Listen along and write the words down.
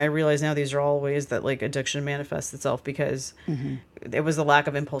I realize now these are all ways that like addiction manifests itself because it was the lack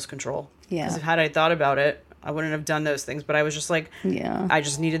of impulse control. Yeah. Because had I thought about it, I wouldn't have done those things. But I was just like, I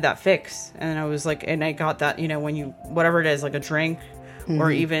just needed that fix. And I was like, and I got that, you know, when you, whatever it is, like a drink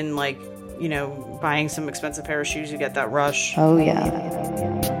or even like, you know, buying some expensive pair of shoes, you get that rush. Oh,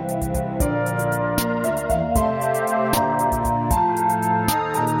 yeah.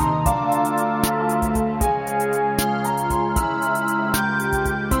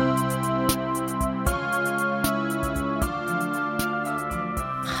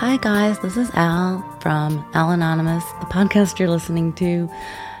 Hi guys, this is Al from Al Anonymous, the podcast you're listening to.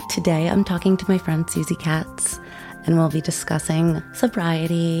 Today I'm talking to my friend Susie Katz, and we'll be discussing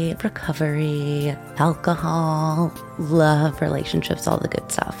sobriety, recovery, alcohol, love, relationships, all the good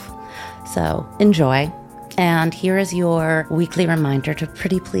stuff. So enjoy. And here is your weekly reminder to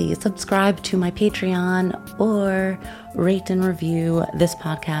pretty please subscribe to my Patreon or rate and review this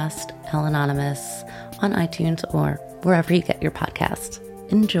podcast, Al Anonymous, on iTunes or wherever you get your podcast.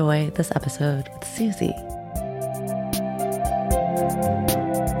 Enjoy this episode with Susie.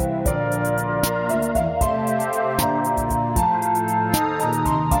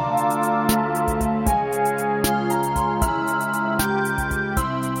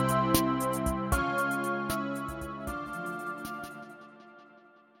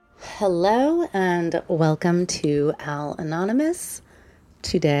 Hello and welcome to Al Anonymous.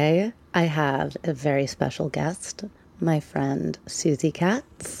 Today I have a very special guest, my friend Susie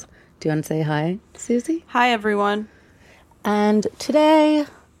Katz. Do you want to say hi, Susie? Hi, everyone. And today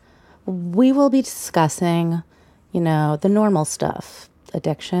we will be discussing, you know, the normal stuff.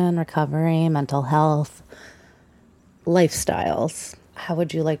 Addiction, recovery, mental health, lifestyles. How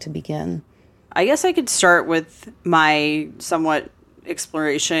would you like to begin? I guess I could start with my somewhat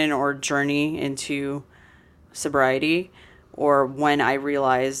exploration or journey into sobriety, or when I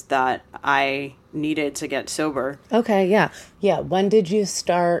realized that I needed to get sober. Okay, yeah. Yeah, when did you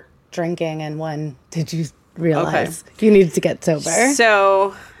start drinking and when did you realize you needed to get sober?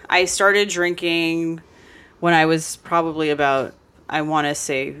 So I started drinking when I was probably about, I want to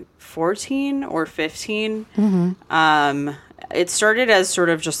say 14 or 15. It started as sort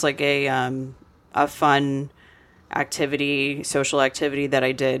of just like a fun activity, social activity that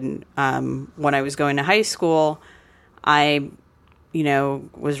I did when I was going to high school. I, you know,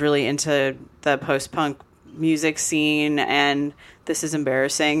 was really into the post-punk music scene, and this is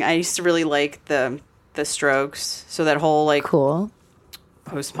embarrassing. I used to really like the Strokes, so that whole like cool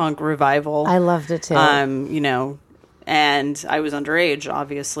post-punk revival. I loved it too. You know, and I was underage,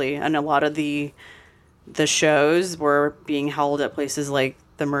 obviously, and a lot of the shows were being held at places like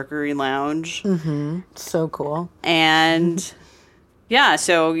the Mercury Lounge. So cool. And yeah,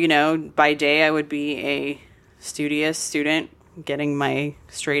 so, you know, by day I would be a studious student getting my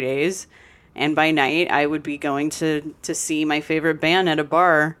straight A's, and by night I would be going to see my favorite band at a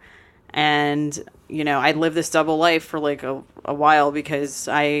bar. And, you know, I lived this double life for like a while because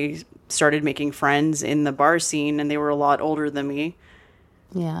I started making friends in the bar scene, and they were a lot older than me.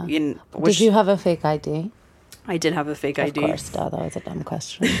 Yeah. Did you have a fake ID? I did have a fake ID. Of course, duh, that was a dumb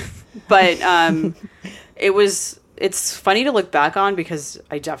question. But it's funny to look back on because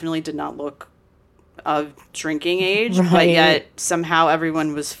I definitely did not look of drinking age, right. But yet somehow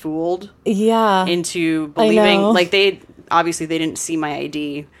everyone was fooled into believing, like they didn't see my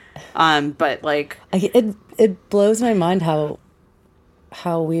ID, but like it blows my mind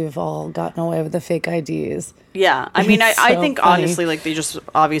how we've all gotten away with the fake IDs. Yeah, I mean, I think funny. honestly, like they just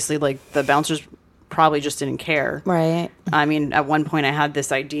obviously like the bouncers probably just didn't care, right? I mean, at one point I had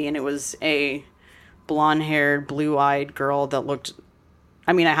this ID, and it was a blonde-haired, blue-eyed girl that looked.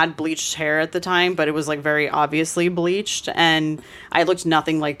 I mean, I had bleached hair at the time, but it was like very obviously bleached, and I looked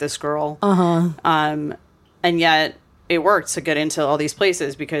nothing like this girl. And yet it worked to get into all these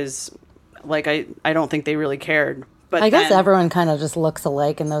places because, like, I don't think they really cared. But I guess everyone kind of just looks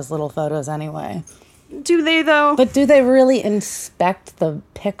alike in those little photos anyway. Do they though? But do they really inspect the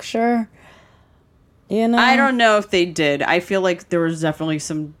picture? You know, I don't know if they did. I feel like there was definitely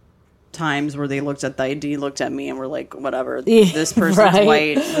some times where they looked at the ID, looked at me, and were like, whatever, this person's right.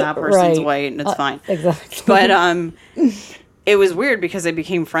 white, and that person's white, and it's fine. Exactly. But it was weird because I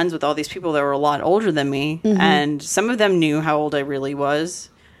became friends with all these people that were a lot older than me, and some of them knew how old I really was,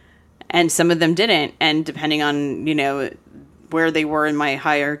 and some of them didn't. And depending on, you know, where they were in my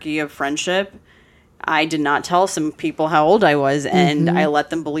hierarchy of friendship, I did not tell some people how old I was, and I let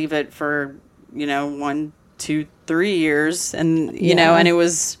them believe it for, you know, 1, 2, 3 years, and you know, and it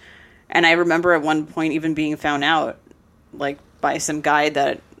was. And I remember at one point even being found out, like, by some guy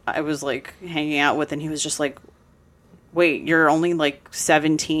that I was, like, hanging out with, and he was just like, wait, you're only like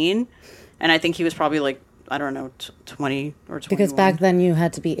 17? And I think he was probably like, I don't know, 20 or 21. Because back then you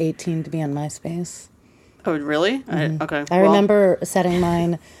had to be 18 to be on MySpace. Oh, really? Okay. I remember setting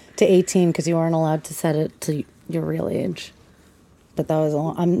mine to 18 because you weren't allowed to set it to your real age. But that was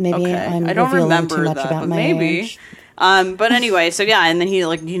maybe okay. I'm I don't revealing remember too much that, about but my maybe. age. But anyway, so yeah, and then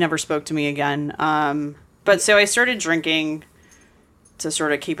he never spoke to me again. But so I started drinking to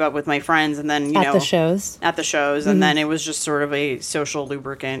sort of keep up with my friends, and then At the shows, and then it was just sort of a social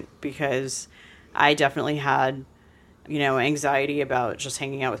lubricant because I definitely had, anxiety about just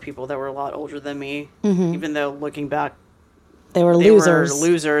hanging out with people that were a lot older than me. Even though looking back, they were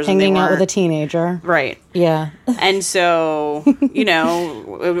losers hanging out with a teenager, right? Yeah, and so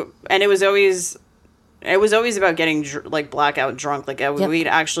and it was always about getting blackout drunk. Like we'd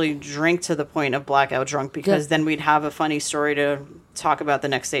actually drink to the point of blackout drunk because then we'd have a funny story to talk about the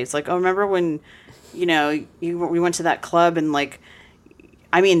next day. It's like, oh, remember when, we went to that club and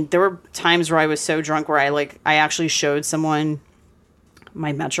there were times where I was so drunk where I actually showed someone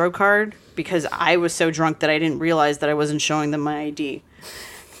my Metro card because I was so drunk that I didn't realize that I wasn't showing them my ID.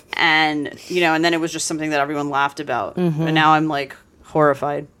 And, and then it was just something that everyone laughed about. And now I'm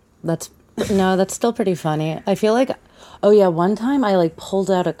horrified. That's still pretty funny. I feel like, one time I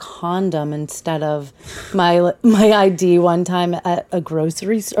pulled out a condom instead of my ID one time at a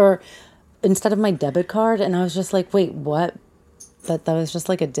grocery store instead of my debit card. And I was just like, wait, what? But that was just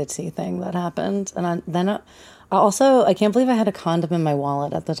a ditzy thing that happened. And I can't believe I had a condom in my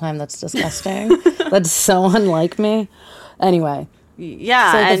wallet at the time. That's disgusting. That's so unlike me. Anyway.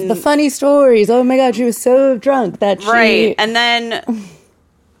 Yeah. So and the funny stories. Oh my God, she was so drunk that right. And then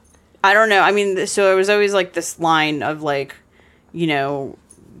I don't know. I mean, so it was always this line of loosening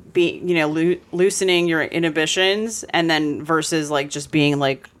your inhibitions and then versus just being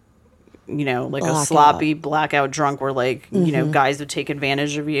a sloppy blackout drunk where guys would take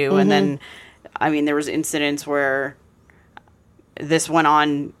advantage of you. And then, there was incidents where this went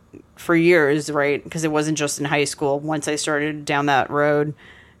on for years, right? Because it wasn't just in high school. Once I started down that road,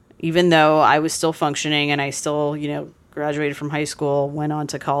 even though I was still functioning and I still, graduated from high school, went on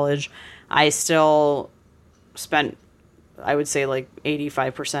to college, I still spent, I would say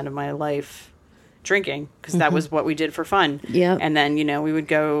 85% of my life drinking because that was what we did for fun. Yeah. And then, we would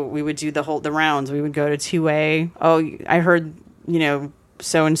do the rounds. We would go to 2A. Oh, I heard,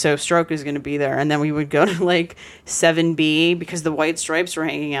 so-and-so stroke is going to be there. And then we would go to 7B because the White Stripes were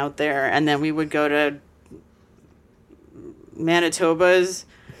hanging out there. And then we would go to Manitoba's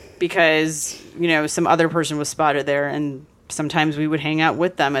because, some other person was spotted there. And sometimes we would hang out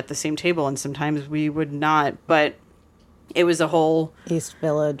with them at the same table and sometimes we would not. But it was a whole East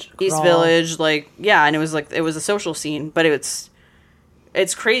Village, and it was it was a social scene. But it's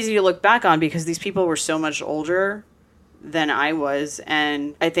crazy to look back on because these people were so much older than I was,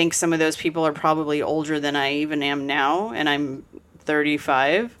 and I think some of those people are probably older than I even am now, and I'm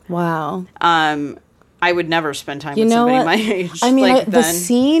 35. Wow. I would never spend time with somebody my age. I mean, the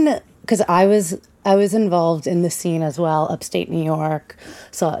scene, because I was involved in the scene as well, upstate New York.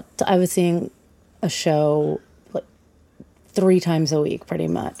 So I was seeing a show 3 times a week, pretty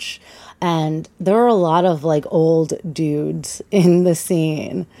much. And there are a lot of old dudes in the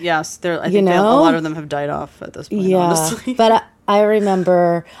scene. Yes, I think a lot of them have died off at this point. Yeah, honestly. But I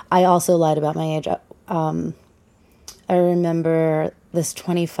remember. I also lied about my age. I remember this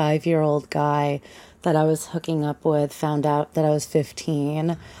 25-year-old guy that I was hooking up with found out that I was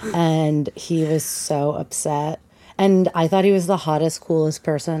 15, and he was so upset. And I thought he was the hottest, coolest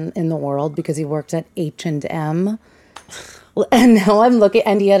person in the world because he worked at H&M. And now I'm looking,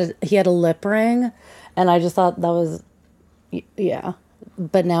 and he had a lip ring, and I just thought that was, yeah.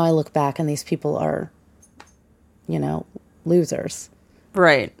 But now I look back, and these people are, losers.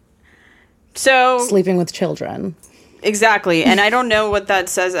 Right. So sleeping with children. Exactly. And I don't know what that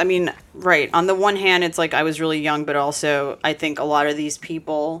says. I mean, right. On the one hand, it's I was really young, but also I think a lot of these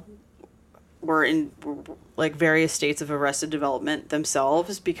people were in various states of arrested development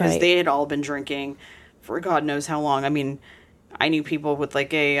themselves because they had all been drinking for God knows how long. I mean, I knew people with a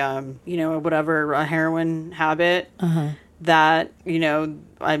heroin habit that,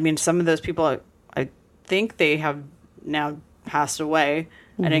 some of those people, I think they have now passed away.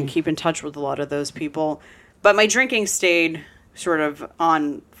 I didn't keep in touch with a lot of those people. But my drinking stayed sort of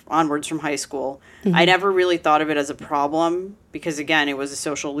onwards from high school. I never really thought of it as a problem because, again, it was a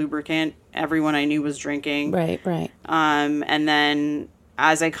social lubricant. Everyone I knew was drinking. Right. And then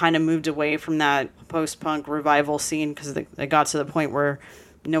as I kind of moved away from that post-punk revival scene because it got to the point where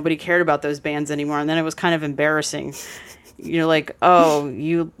nobody cared about those bands anymore. And then it was kind of embarrassing. you're like, oh,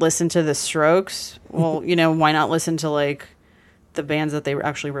 you listen to the Strokes? Well, why not listen to like the bands that they were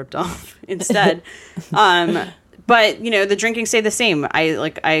actually ripped off instead? But the drinking stayed the same.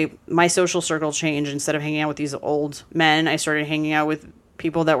 My social circle changed. Instead of hanging out with these old men, I started hanging out with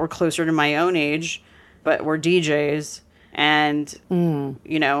people that were closer to my own age, but were DJs. And,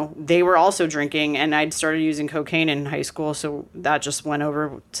 they were also drinking, and I'd started using cocaine in high school. So that just went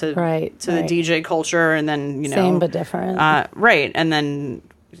over to the DJ culture. And then, same but different. Right. And then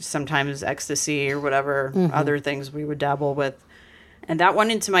sometimes ecstasy or whatever other things we would dabble with. And that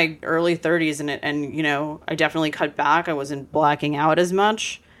went into my early 30s. And I definitely cut back. I wasn't blacking out as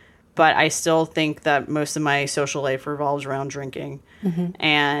much. But I still think that most of my social life revolves around drinking.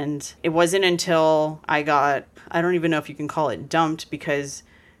 And it wasn't until I don't even know if you can call it dumped, because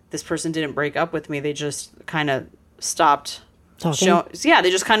this person didn't break up with me. They just kind of stopped talking. They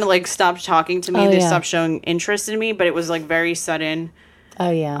just kind of like stopped talking to me. They stopped showing interest in me, but it was like very sudden.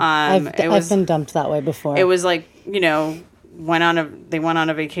 Oh yeah. I've been dumped that way before. It was like, they went on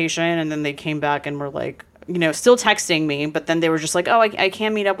a vacation, and then they came back and were like, still texting me, but then they were just like, oh, I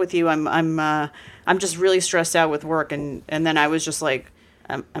can't meet up with you. I'm just really stressed out with work. And then I was just like,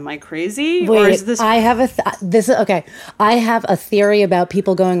 am I crazy? Wait, or is this? I have okay. I have a theory about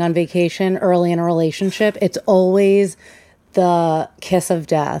people going on vacation early in a relationship. It's always the kiss of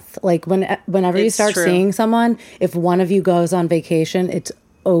death. Like whenever you start seeing someone, if one of you goes on vacation, it's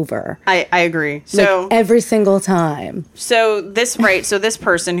over. I agree. So like every single time. So this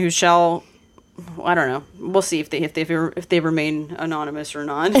person who shall, I don't know. We'll see if they remain anonymous or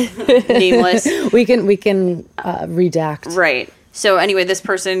not, nameless. We can redact. Right. So anyway, this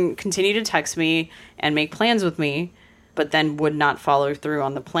person continued to text me and make plans with me, but then would not follow through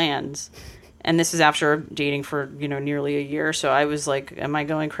on the plans. And this is after dating for, nearly a year. So I was like, am I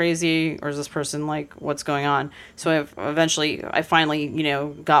going crazy? Or is this person like, what's going on? So I finally,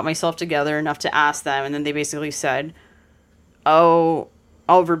 got myself together enough to ask them. And then they basically said, all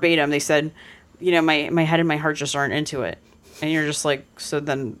verbatim, they said, my head and my heart just aren't into it. And you're just like, so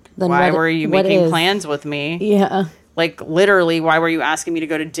then why were you making plans with me? Yeah. Like, literally, why were you asking me to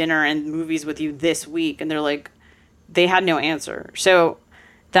go to dinner and movies with you this week? And they're like, they had no answer. So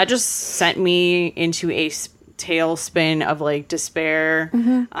that just sent me into a tailspin of, like, despair.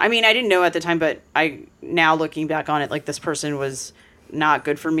 I mean, I didn't know at the time, but now looking back on it, like, this person was not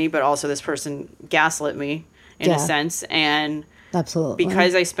good for me, but also this person gaslit me in a sense. And absolutely,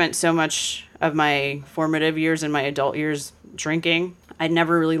 because I spent so much of my formative years and my adult years drinking, I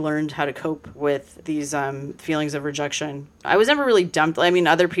never really learned how to cope with these feelings of rejection. I was never really dumped. I mean,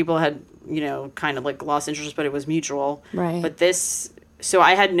 other people had, kind of like lost interest, but it was mutual. Right. But so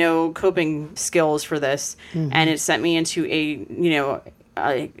I had no coping skills for this. And it sent me into a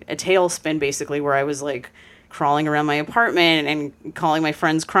tailspin, basically, where I was like crawling around my apartment and calling my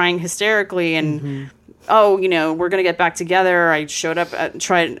friends, crying hysterically, and oh, we're going to get back together. I showed up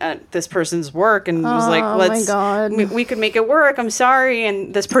tried at this person's work and was like, we could make it work. I'm sorry.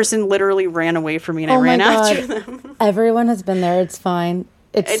 And this person literally ran away from me, and I ran after them. Everyone has been there. It's fine.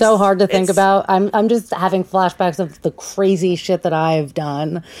 It's so hard to think about. I'm just having flashbacks of the crazy shit that I've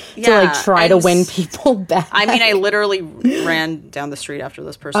done to like try to win people back. I mean, I literally ran down the street after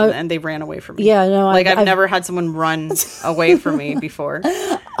this person, and they ran away from me. Yeah, no, like I've never had someone run away from me before.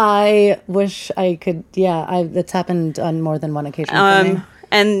 I wish I could. Yeah, that's happened on more than one occasion for me.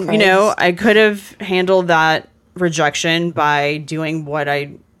 And Christ. I could have handled that rejection by doing what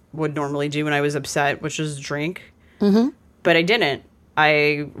I would normally do when I was upset, which is drink. But I didn't.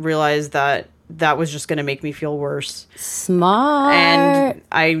 I realized that was just going to make me feel worse. Smart. And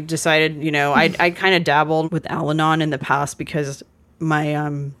I decided, I kind of dabbled with Al-Anon in the past because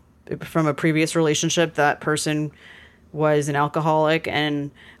from a previous relationship, that person was an alcoholic, and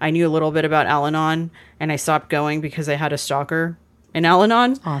I knew a little bit about Al-Anon, and I stopped going because I had a stalker in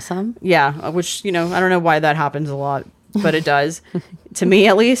Al-Anon. Awesome. Yeah, which, I don't know why that happens a lot, but it does. To me,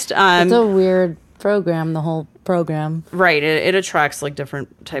 at least. It's a weird program, the whole program. Right. It attracts like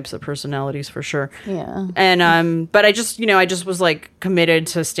different types of personalities for sure. Yeah. And but I just was like committed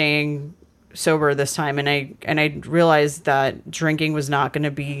to staying sober this time, and I realized that drinking was not going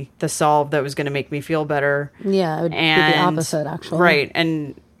to be the solve that was going to make me feel better. Yeah, it would be the opposite, actually. Right.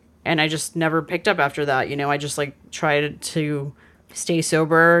 And I just never picked up after that. I just like tried to stay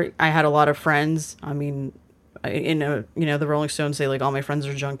sober. I had a lot of friends. I mean, the Rolling Stones say like all my friends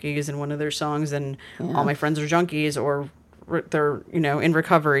are junkies in one of their songs, and all my friends are junkies or they're in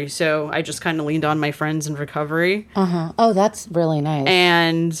recovery. So I just kind of leaned on my friends in recovery. Oh, that's really nice.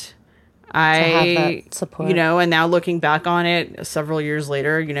 And I have that support. And now looking back on it several years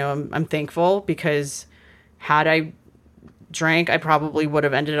later, I'm thankful, because had I drank, I probably would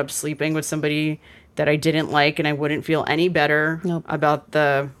have ended up sleeping with somebody that I didn't like, and I wouldn't feel any better about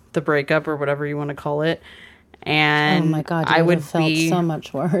the breakup or whatever you want to call it. And oh my God, you I would have felt so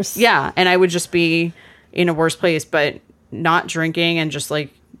much worse. Yeah, and I would just be in a worse place. But not drinking and just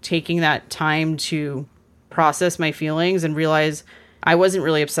like taking that time to process my feelings and realize I wasn't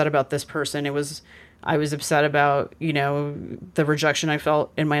really upset about this person. I was upset about, you know, the rejection I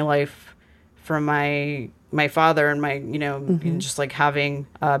felt in my life from my father and my, you know, and just like having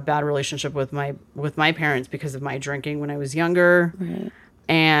a bad relationship with my parents because of my drinking when I was younger. Right.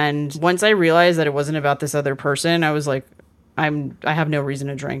 And once I realized that it wasn't about this other person, I was like, I have no reason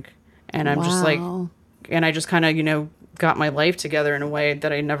to drink. And I'm just like, and I just kind of, you know, got my life together in a way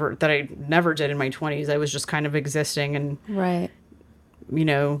that I never did in my 20s. I was just kind of existing and, right. You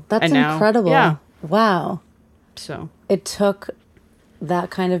know, that's and now, incredible. Yeah. Wow. So it took that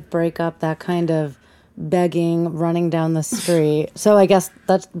kind of breakup, that kind of begging, running down the street. So I guess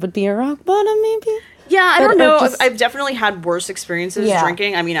that would be a rock bottom, maybe? Yeah, I don't know. I've definitely had worse experiences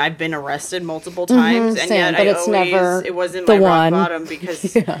drinking. I mean, I've been arrested multiple times, and yet it wasn't my rock bottom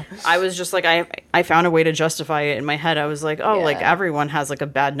because I was just like, I found a way to justify it in my head. I was like, oh, like everyone has like a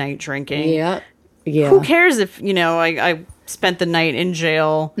bad night drinking. Yeah. Yeah. Who cares if, you know, I spent the night in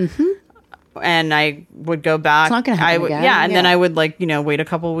jail and I would go back. It's not going to happen again. Yeah, and then I would like, you know, wait a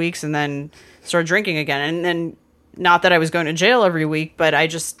couple weeks and then start drinking again. And then not that I was going to jail every week, but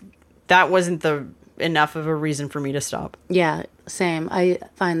that wasn't enough of a reason for me to stop. Yeah, same. I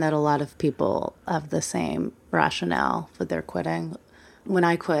find that a lot of people have the same rationale for their quitting. When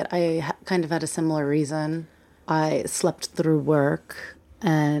I quit, I kind of had a similar reason. I slept through work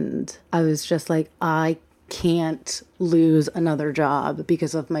and I was just like, I can't lose another job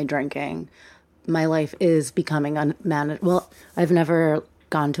because of my drinking. My life is becoming unmanageable. Well, I've never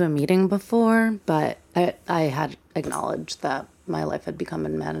gone to a meeting before, but I had acknowledged that my life had become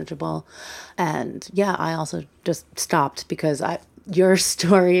unmanageable. And yeah, I also just stopped because your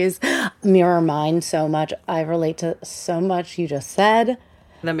stories mirror mine so much. I relate to so much you just said.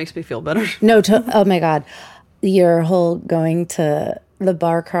 That makes me feel better. No, oh my God. Your whole going to the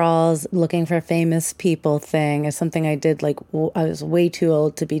bar crawls, looking for famous people thing is something I did like I was way too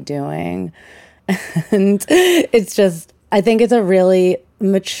old to be doing. And it's just, I think it's a really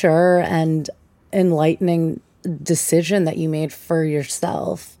mature and enlightening decision that you made for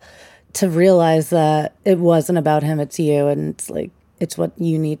yourself to realize that it wasn't about him, it's you, and it's like it's what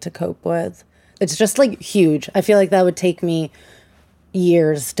you need to cope with. It's just like huge. I feel like that would take me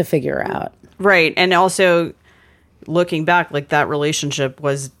years to figure out. Right. And also looking back, like that relationship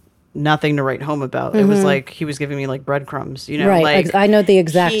was nothing to write home about. It was like he was giving me like breadcrumbs, you know, right. Like I know the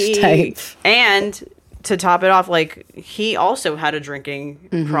exact type. And to top it off, like he also had a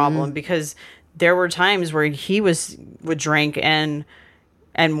drinking problem because there were times where he would drink and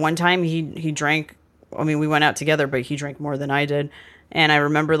one time he drank. I mean, we went out together, but he drank more than I did. And I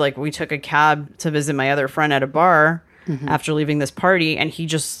remember like we took a cab to visit my other friend at a bar after leaving this party, and he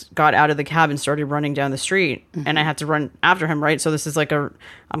just got out of the cab and started running down the street, and I had to run after him, right? So this is like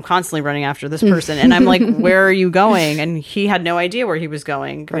I'm constantly running after this person, and I'm like, where are you going? And he had no idea where he was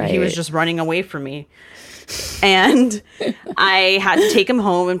going, but he was just running away from me. And I had to take him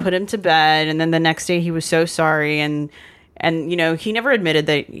home and put him to bed. And then the next day he was so sorry. And you know, he never admitted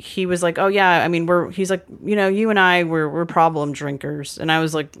that. He was like, oh yeah, I mean, he's like, you know, you and I, we're problem drinkers. And I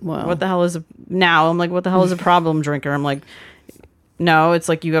was like, wow. What the hell is now I'm like, what the hell is a problem drinker? I'm like, no, it's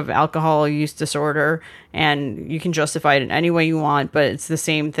like you have alcohol use disorder and you can justify it in any way you want, but it's the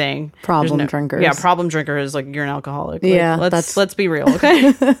same thing. Problem drinkers. Yeah, problem drinker is like you're an alcoholic. Yeah, like, let's be real,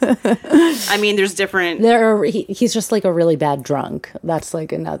 okay? I mean, there's different. He's just like a really bad drunk. That's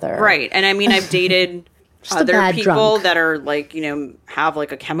like another. Right, and I mean, I've dated other people that are like, you know, have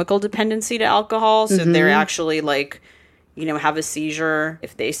like a chemical dependency to alcohol, so they're actually like, you know, have a seizure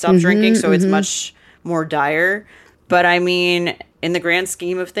if they stop drinking. So it's much more dire. But I mean, in the grand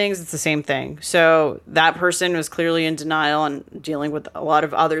scheme of things, it's the same thing. So that person was clearly in denial and dealing with a lot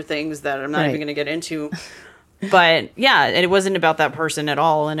of other things that I'm not even going to get into. But yeah, it wasn't about that person at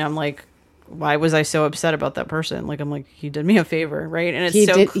all. And I'm like, why was I so upset about that person? Like, I'm like, he did me a favor, right? And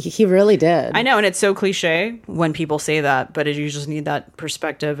he really did. I know, and it's so cliche when people say that, but you just need that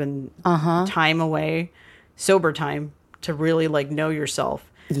perspective and time away, sober time, to really like know yourself.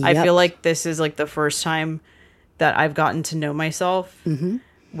 Yep. I feel like this is like the first time that I've gotten to know myself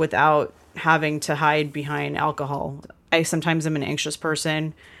without having to hide behind alcohol. I sometimes am an anxious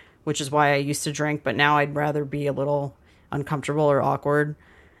person, which is why I used to drink, but now I'd rather be a little uncomfortable or awkward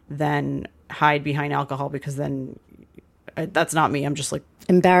than hide behind alcohol, because then that's not me. I'm just like,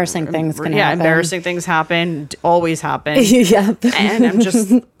 embarrassing things can yeah, happen. embarrassing things happen, always happen. Yep. And I'm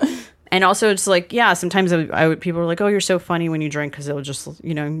just, and also it's like, yeah, sometimes people are like, oh, you're so funny when you drink, because it'll just,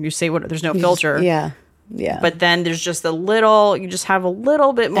 you say what, there's no filter. Yeah. Yeah. But then there's just you just have a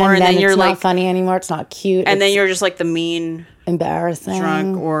little bit more, and then it's you're not like funny anymore. It's not cute. And then you're just like the mean, embarrassing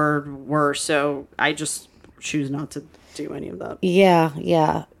drunk or worse. So I just choose not to do any of that.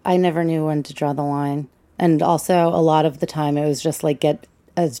 Yeah. I never knew when to draw the line. And also a lot of the time it was just like get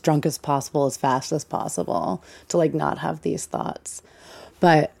as drunk as possible, as fast as possible, to like not have these thoughts.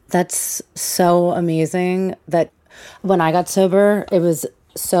 But that's so amazing that when I got sober, it was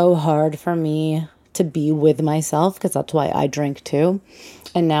so hard for me to be with myself, because that's why I drink too.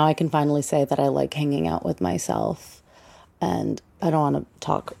 And now I can finally say that I like hanging out with myself. And I don't want to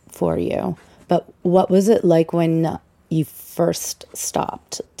talk for you, but what was it like when you first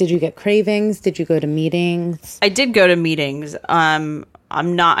stopped? Did you get cravings? Did you go to meetings? I did go to meetings. I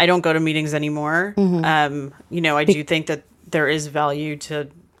don't go to meetings anymore. I do think that there is value to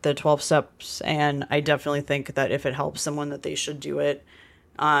the 12 steps, and I definitely think that if it helps someone, that they should do it.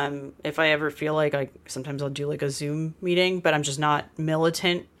 If I ever feel like sometimes I'll do like a Zoom meeting, but I'm just not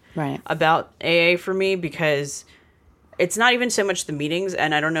militant about AA for me, because it's not even so much the meetings.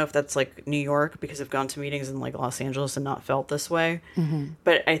 And I don't know if that's like New York, because I've gone to meetings in like Los Angeles and not felt this way. Mm-hmm.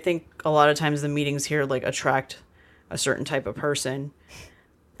 But I think a lot of times the meetings here like attract a certain type of person.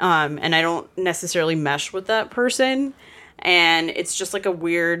 And I don't necessarily mesh with that person. And it's just like a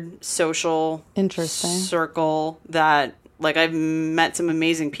weird social circle that, like, I've met some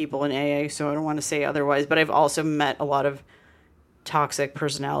amazing people in AA, so I don't want to say otherwise, but I've also met a lot of toxic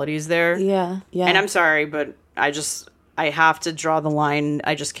personalities there. Yeah. And I'm sorry, but I have to draw the line.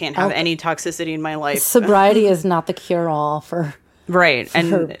 I just can't have any toxicity in my life. Sobriety is not the cure-all for... Right.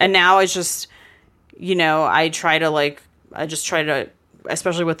 And now it's just, I just try to,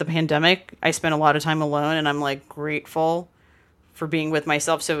 especially with the pandemic, I spent a lot of time alone, and I'm like grateful for being with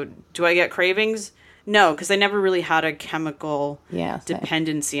myself. So do I get cravings? No, because I never really had a chemical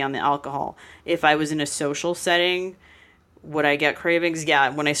dependency on the alcohol. If I was in a social setting, would I get cravings? Yeah.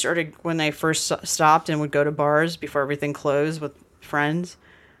 When I first stopped and would go to bars before everything closed with friends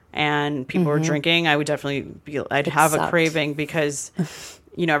and people were drinking, I would definitely have a craving, because,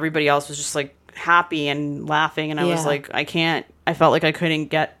 everybody else was just like happy and laughing. And I was like, I felt like I couldn't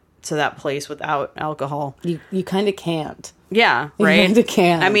get to that place without alcohol. You kind of can't. Yeah, right? You kind of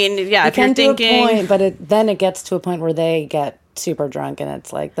can't. I mean, yeah, if you're thinking... to a point, but then it gets to a point where they get super drunk, and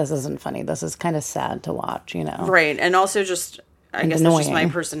it's like, this isn't funny. This is kind of sad to watch, Right, and also just, I guess annoying. That's just my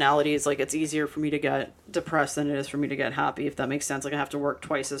personality. It's like, it's easier for me to get depressed than it is for me to get happy, if that makes sense. Like, I have to work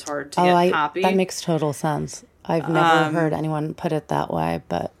twice as hard to get happy. That makes total sense. I've never heard anyone put it that way,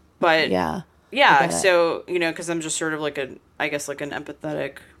 but yeah. Yeah, so, because I'm just sort of like an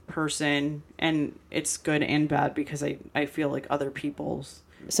empathetic person, and it's good and bad, because I feel like other people's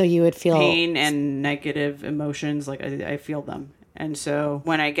you would feel pain and negative emotions, like I feel them. And so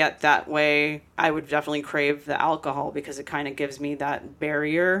when I get that way, I would definitely crave the alcohol, because it kind of gives me that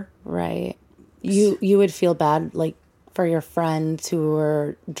barrier. Right. You would feel bad, like, for your friends who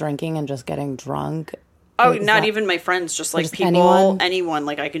were drinking and just getting drunk. Oh, not even my friends, just like people, anyone.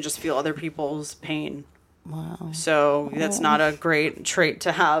 Like, I can just feel other people's pain. Wow. So that's not a great trait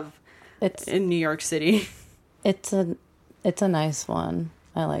to have in New York City. It's a nice one.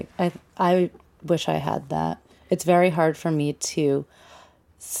 I wish I had that. It's very hard for me to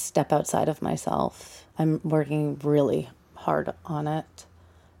step outside of myself. I'm working really hard on it.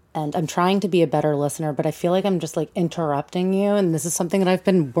 And I'm trying to be a better listener, but I feel like I'm just like interrupting you. And this is something that I've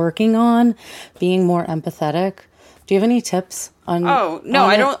been working on, being more empathetic. Do you have any tips on? Oh, no,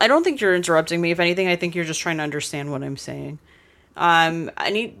 I don't think you're interrupting me. If anything, I think you're just trying to understand what I'm saying.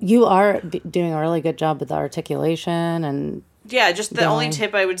 You are doing a really good job with the articulation and. Yeah, just the only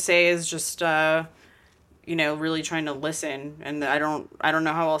tip I would say is just, really trying to listen. And I don't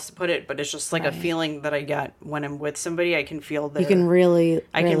know how else to put it, but it's just like a feeling that I get when I'm with somebody. I can feel you can really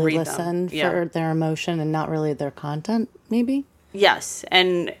read listen them. For their emotion and not really their content, maybe. Yes,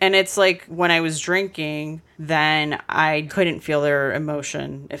 and it's like when I was drinking, then I couldn't feel their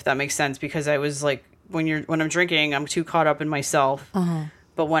emotion, if that makes sense, because I was like, when I'm drinking, I'm too caught up in myself. Uh-huh.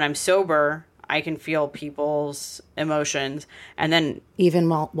 But when I'm sober, I can feel people's emotions, and then even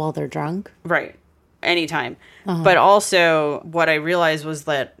while they're drunk, right? Anytime. Uh-huh. But also, what I realized was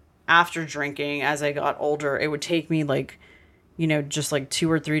that after drinking, as I got older, it would take me like, just like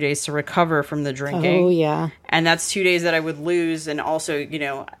 2 or 3 days to recover from the drinking. Oh yeah, and that's 2 days that I would lose, and also,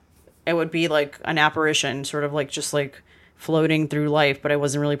 it would be like an apparition, sort of like just like floating through life, but I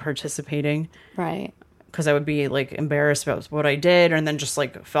wasn't really participating. Right. because I would be like embarrassed about what I did, and then just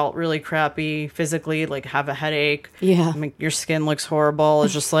like felt really crappy physically, like have a headache. Yeah. I mean, your skin looks horrible.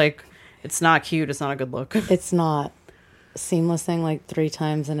 It's just like, it's not cute. It's not a good look. It's not. Seamless thing like 3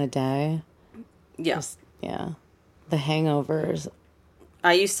 times in a day. Yeah. Yeah. The hangovers.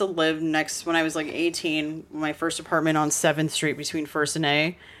 I used to live next, when I was like 18, my first apartment on 7th Street between 1st and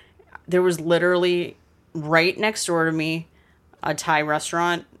A. There was literally right next door to me a Thai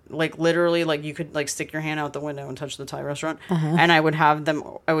restaurant. Like literally, like you could like stick your hand out the window and touch the Thai restaurant. And I would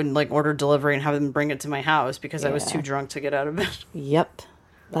like order delivery and have them bring it to my house because I was too drunk to get out of bed. Yep.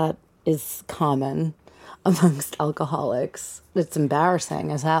 That is common amongst alcoholics. It's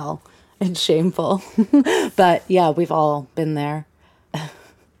embarrassing as hell. It's shameful. But yeah, we've all been there.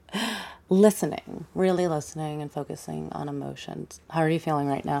 Listening, really listening and focusing on emotions. How are you feeling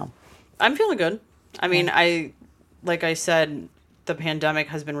right now? I'm feeling good. I mean, like I said, the pandemic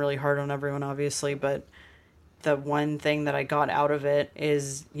has been really hard on everyone, obviously, but the one thing that I got out of it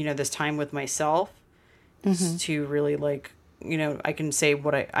is, this time with myself to really like, I can say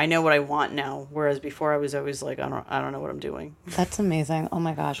I know what I want now. Whereas before I was always like, I don't know what I'm doing. That's amazing. Oh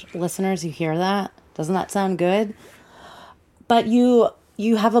my gosh. Listeners, you hear that? Doesn't that sound good? But you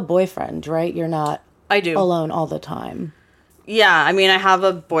have a boyfriend, right? You're not I do. alone all the time. Yeah. I mean, I have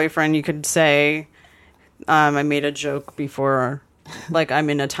a boyfriend, you could say. I made a joke before, like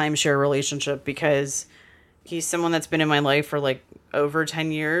I'm in a timeshare relationship because he's someone that's been in my life for like over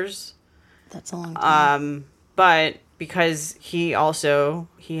 10 years. That's a long time. But because he has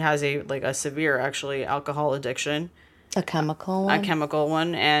a severe actually alcohol addiction. A chemical one? A chemical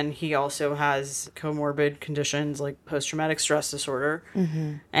one. And he also has comorbid conditions like post-traumatic stress disorder.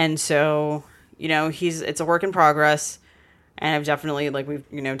 Mm-hmm. And so, it's a work in progress. And I've definitely, like, we've,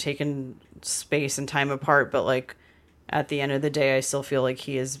 taken space and time apart. But, like, at the end of the day, I still feel like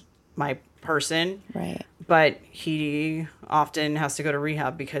he is my person. Right. But he often has to go to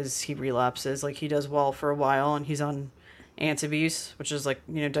rehab because he relapses. Like, he does well for a while, and he's on Antabuse, which is, like,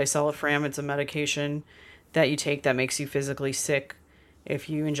 disulfiram. It's a medication that you take that makes you physically sick if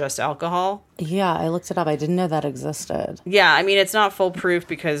you ingest alcohol. Yeah, I looked it up. I didn't know that existed. Yeah, I mean, it's not foolproof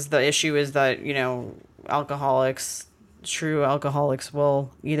because the issue is that, true alcoholics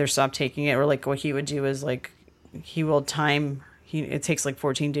will either stop taking it or, like, what he would do is, like, he will time... it takes like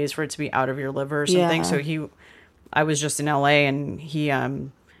 14 days for it to be out of your liver or something. Yeah. So I was just in LA and he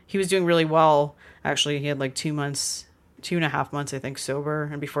was doing really well. Actually, he had like 2.5 months, I think, sober.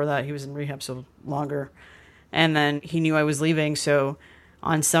 And before that, he was in rehab, so longer. And then he knew I was leaving. So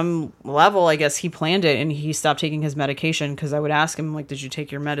on some level, I guess he planned it and he stopped taking his medication because I would ask him, like, did you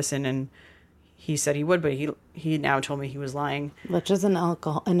take your medicine? And he said he would, but he now told me he was lying. Which is an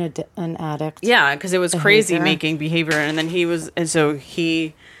addict. Yeah, because it was crazy making behavior. And so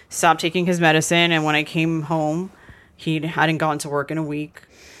he stopped taking his medicine. And when I came home, he hadn't gone to work in a week.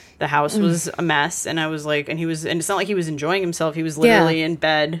 The house was a mess. And I was like, and it's not like he was enjoying himself. He was literally in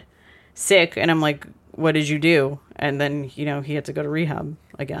bed, sick. And I'm like, what did you do? And then, he had to go to rehab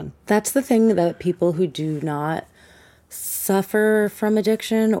again. That's the thing that people who do not suffer from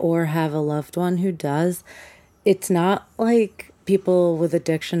addiction or have a loved one who does, it's not like people with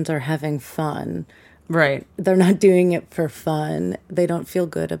addictions are having fun. Right. They're not doing it for fun. They don't feel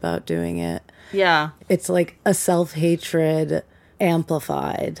good about doing it. Yeah. It's like a self-hatred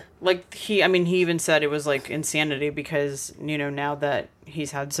amplified. Like he even said it was like insanity because, now that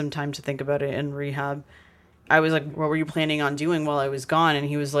he's had some time to think about it in rehab, I was like, what were you planning on doing while I was gone? And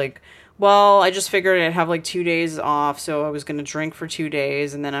he was like, well, I just figured I'd have like 2 days off, so I was going to drink for 2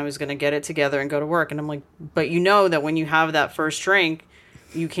 days, and then I was going to get it together and go to work. And I'm like, but that when you have that first drink,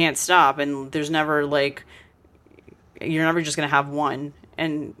 you can't stop, and there's never like, you're never just going to have one.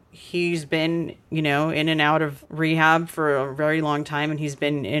 And he's been, in and out of rehab for a very long time, and he's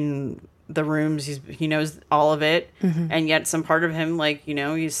been in the rooms. He knows all of it, and yet some part of him, like,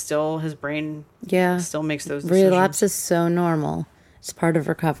 he's still, his brain still makes those decisions. Relapse is so normal. It's part of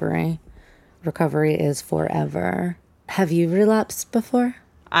recovery. Recovery is forever. Have you relapsed before?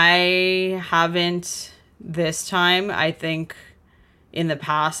 I haven't this time. I think in the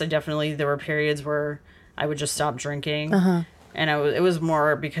past, there were periods where I would just stop drinking. And it was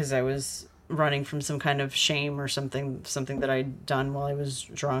more because I was running from some kind of shame or something that I'd done while I was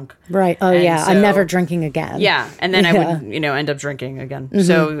drunk. Right. Oh, and yeah. So, I'm never drinking again. Yeah. And then I would, end up drinking again.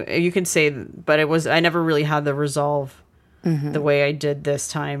 So you could say, but I never really had the resolve the way I did this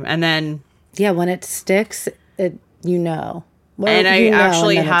time. And then... Yeah, when it sticks, Well, and I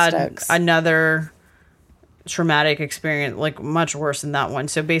actually had another traumatic experience, like much worse than that one.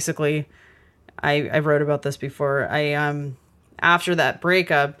 So basically, I wrote about this before. After that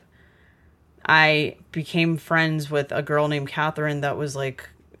breakup, I became friends with a girl named Catherine that was like,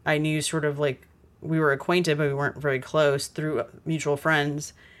 I knew sort of like, we were acquainted, but we weren't very close through mutual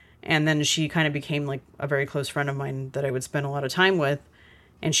friends. And then she kind of became like a very close friend of mine that I would spend a lot of time with.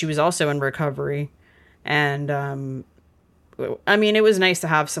 And she was also in recovery. And, I mean, it was nice to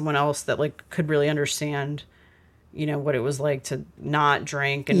have someone else that like could really understand, you know, what it was like to not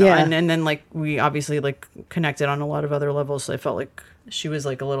drink. And, and then like we obviously like connected on a lot of other levels. So I felt like she was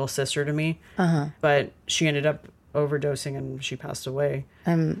like a little sister to me. But she ended up overdosing and she passed away.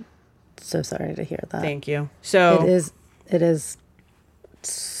 I'm so sorry to hear that. Thank you. So it is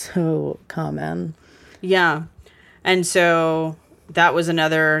so common. Yeah. And so that was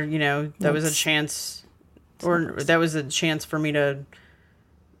another, you know, that was a chance, or that was a chance for me to,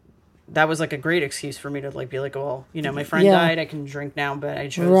 that was like a great excuse for me to like be like, well, you know, my friend died, I can drink now, but I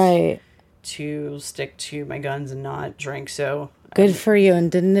chose to stick to my guns and not drink. So good for you.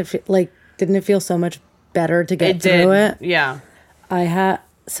 And didn't it feel so much better to get through it? Yeah.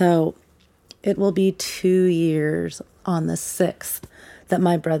 So it will be 2 years on the 6th that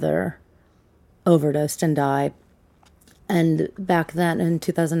my brother overdosed and died. And back then in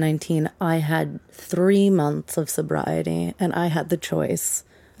 2019, I had 3 months of sobriety and I had the choice.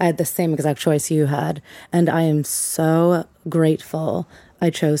 I had the same exact choice you had. And I am so grateful I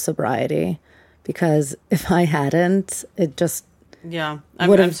chose sobriety, because if I hadn't, it just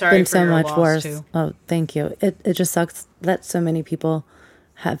would have been so much worse. Too. Oh, thank you. It just sucks that so many people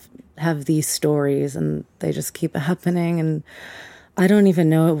have these stories and they just keep happening, and I don't even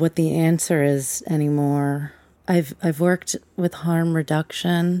know what the answer is anymore. I've worked with harm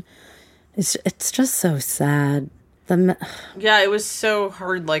reduction. It's just so sad. It was so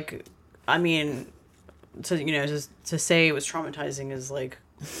hard. Like, I mean, to say it was traumatizing is like,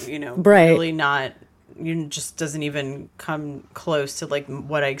 you know, really not. You just doesn't even come close to like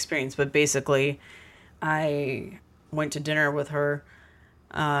what I experienced. But basically, I went to dinner with her.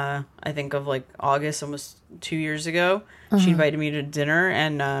 I think of like August, almost 2 years ago. She invited me to dinner,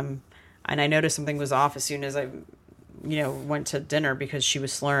 and I noticed something was off as soon as I, you know, went to dinner, because she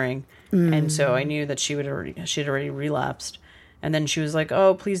was slurring, and so I knew that she had already relapsed. And then she was like,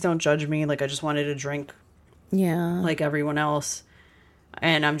 "Oh, please don't judge me. Like, I just wanted to drink, like everyone else."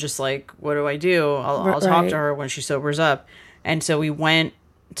 And I'm just like, "What do I do? I'll talk to her when she sobers up." And so we went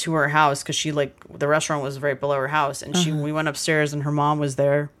to her house, because she like, the restaurant was right below her house, and we went upstairs and her mom was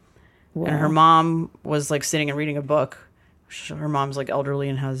there. Wow. And her mom was like sitting and reading a book. Her mom's like elderly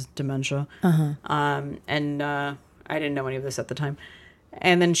and has dementia. And I didn't know any of this at the time.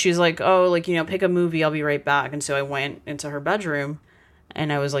 And then she's like, "Oh, like, you know, pick a movie, I'll be right back." And so I went into her bedroom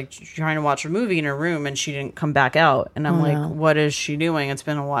and I was like trying to watch a movie in her room, and she didn't come back out. And I'm like, what is she doing? It's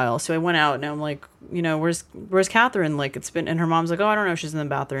been a while. So I went out and I'm like, you know, where's Catherine? Like, it's been, and her mom's like, "Oh, I don't know, she's in the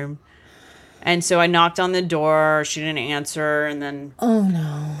bathroom." And so I knocked on the door, she didn't answer, and then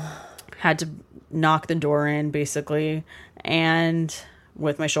had to knock the door in basically, and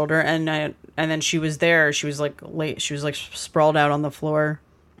with my shoulder, and then she was there. She was like late. She was like sprawled out on the floor,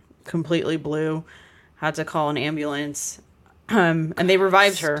 completely blue. Had to call an ambulance, and they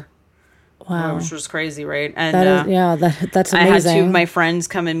revived her. Wow, which was crazy, right? And that's amazing. I had two of my friends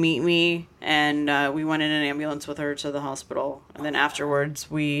come and meet me, and we went in an ambulance with her to the hospital. And then afterwards,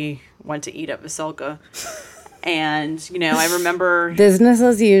 we went to eat at Veselka. And, you know, I remember... business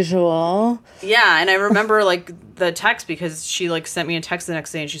as usual. Yeah, and I remember, like, the text, because she, like, sent me a text the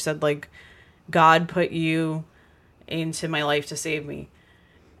next day, and she said, like, "God put you into my life to save me."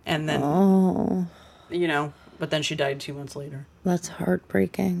 And then, you know, but then she died 2 months later. That's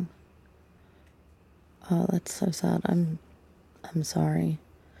heartbreaking. Oh, that's so sad. I'm sorry.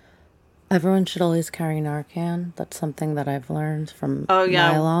 Everyone should always carry Narcan. That's something that I've learned from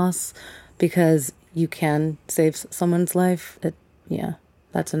my loss, because you can save someone's life.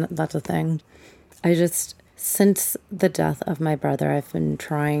 That's a thing. Since the death of my brother, I've been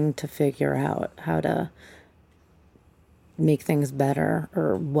trying to figure out how to make things better,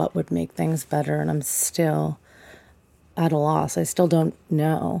 or what would make things better, and I'm still at a loss. I still don't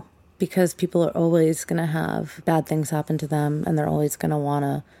know, because people are always going to have bad things happen to them, and they're always going to want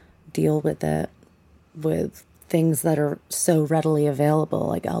to deal with it with things that are so readily available,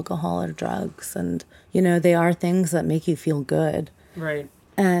 like alcohol or drugs. And, you know, they are things that make you feel good. Right.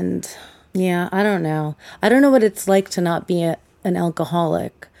 And, yeah, I don't know. I don't know what it's like to not be an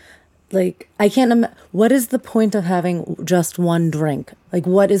alcoholic. Like, I can't what is the point of having just one drink? Like,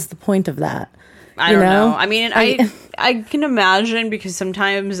 what is the point of that? I don't know. I mean, I can imagine, because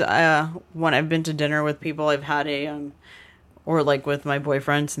sometimes when I've been to dinner with people, I've had or like with my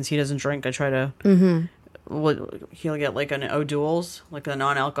boyfriend, since he doesn't drink, I try to he'll get like an O'Doul's, like a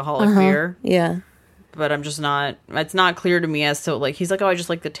non-alcoholic beer. Yeah. But I'm just not, it's not clear to me as to like, he's like, oh, I just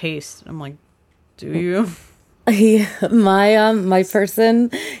like the taste. I'm like, do you? My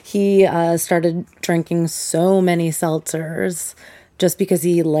person, he started drinking so many seltzers just because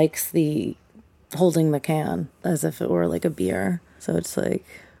he likes the holding the can as if it were like a beer. So it's like,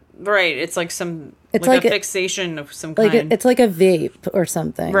 right, it's like some, it's like like a fixation of some like kind. it's like a vape or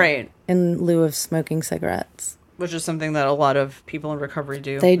something, Right. in lieu of smoking cigarettes. Which is something that a lot of people in recovery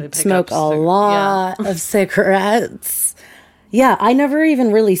do. They pick smoke up a lot of cigarettes. Yeah, I never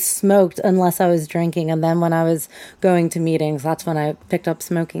even really smoked unless I was drinking. And then when I was going to meetings, that's when I picked up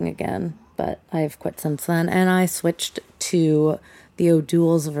smoking again. But I've quit since then. And I switched to the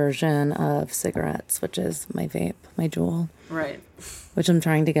O'Doul's version of cigarettes, which is my vape, my Juul. Right. Which I'm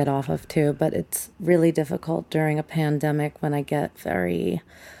trying to get off of too. But it's really difficult during a pandemic when I get very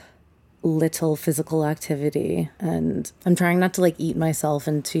little physical activity, and I'm trying not to like eat myself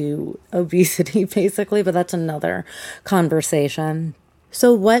into obesity basically, but that's another conversation.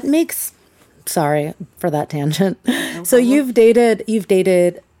 So what makes, sorry for that tangent. No so you've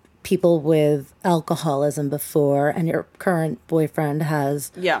dated people with alcoholism before, and your current boyfriend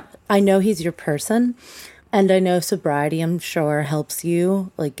has. Yeah. I know he's your person, and I know sobriety, I'm sure, helps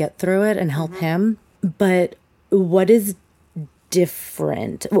you like get through it and help him. But what is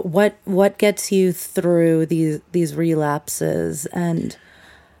different? What gets you through these relapses? And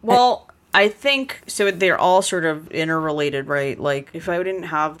well, I think so they're all sort of interrelated, right? Like if I didn't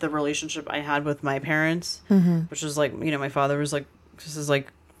have the relationship I had with my parents, which was like, my father was like, this is like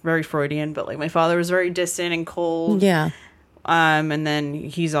very Freudian, but like my father was very distant and cold. Yeah. And then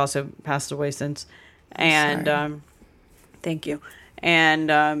he's also passed away since. And thank you.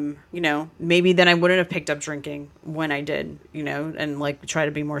 And, maybe then I wouldn't have picked up drinking when I did, and like try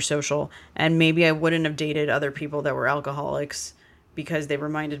to be more social. And maybe I wouldn't have dated other people that were alcoholics because they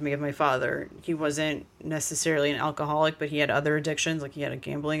reminded me of my father. He wasn't necessarily an alcoholic, but he had other addictions, like he had a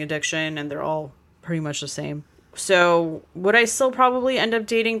gambling addiction, and they're all pretty much the same. So would I still probably end up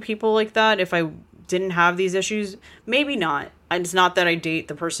dating people like that if I didn't have these issues? Maybe not. It's not that I date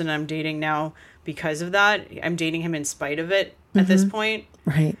the person I'm dating now because of that. I'm dating him in spite of it at this point.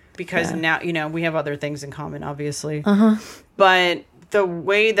 Right. Because now, we have other things in common, obviously. But the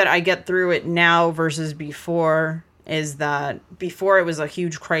way that I get through it now versus before is that before it was a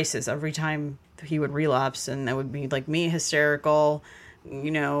huge crisis every time he would relapse, and that would be like me hysterical,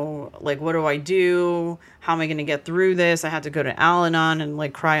 like, what do I do? How am I going to get through this? I had to go to Al-Anon and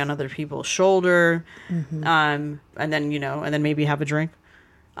like cry on other people's shoulder. And then maybe have a drink.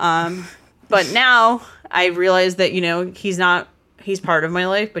 But now I realize that, he's part of my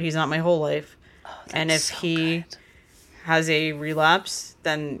life, but he's not my whole life. And if he has a relapse,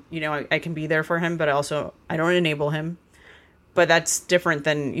 then, I can be there for him, but I don't enable him. But that's different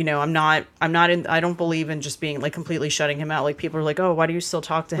than, I don't believe in just being like completely shutting him out. Like people are like, oh, why do you still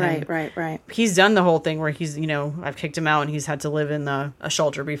talk to him? Right. He's done the whole thing where he's, I've kicked him out and he's had to live in a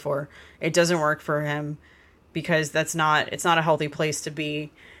shelter before. It doesn't work for him because it's not a healthy place to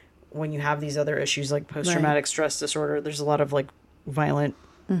be when you have these other issues like post-traumatic stress disorder. There's a lot of like violent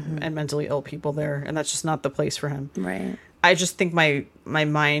and mentally ill people there, and that's just not the place for him. Right. I just think my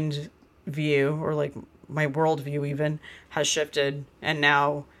mind view, or like my world view even, has shifted, and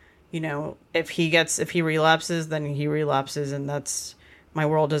now, if he relapses, then he relapses, and that's, my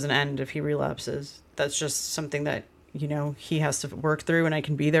world doesn't end if he relapses. That's just something that, he has to work through, and I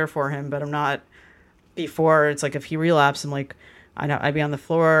can be there for him, but I'm not. Before, it's like if he relapses, I'm like, I'd be on the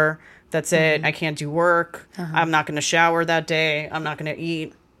floor. That's it. I can't do work. I'm not going to shower that day. I'm not going to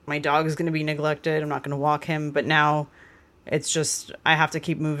eat. My dog is going to be neglected. I'm not going to walk him. But now it's just, I have to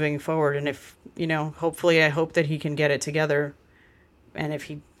keep moving forward. And if, hopefully I hope that he can get it together. And if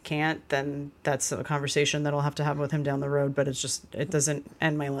he can't, then that's a conversation that I'll have to have with him down the road. But it doesn't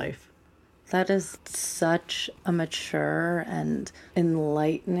end my life. That is such a mature and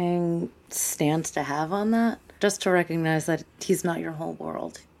enlightening stance to have on that. Just to recognize that he's not your whole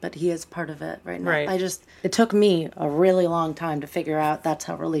world, but he is part of it right now. Right. It took me a really long time to figure out that's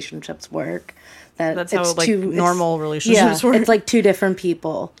how relationships work. That's how normal relationships work. It's like two different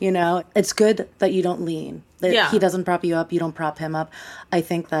people, It's good that you don't lean. That he doesn't prop you up, you don't prop him up. I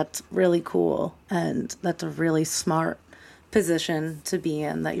think that's really cool, and that's a really smart position to be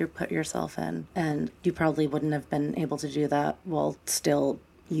in that you put yourself in. And you probably wouldn't have been able to do that while still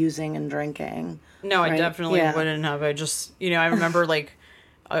using and drinking. No, right? I definitely wouldn't have. I just, I remember like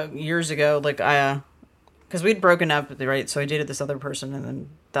years ago, like because we'd broken up, right? So I dated this other person, and then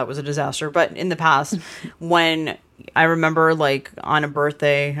that was a disaster. But in the past, when I remember, like, on a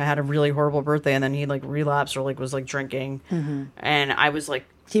birthday, I had a really horrible birthday, and then he, like, relapsed or, like, was, like, drinking. And I was like,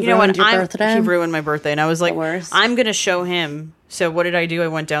 He ruined your birthday? He ruined my birthday. And I was like, The worst. I'm going to show him. So what did I do? I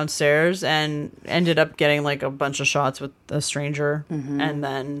went downstairs and ended up getting, like, a bunch of shots with a stranger. And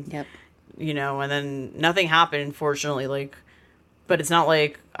then, Yep. you know, and then nothing happened, fortunately. Like, but it's not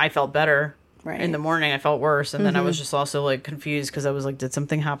like I felt better. Right. In the morning, I felt worse. And then I was just also, like, confused because I was like, did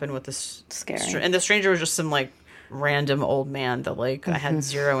something happen with this? Scary. And the stranger was just some, like, random old man that, like, I had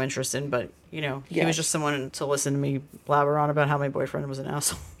zero interest in. But, you know, he was just someone to listen to me blabber on about how my boyfriend was an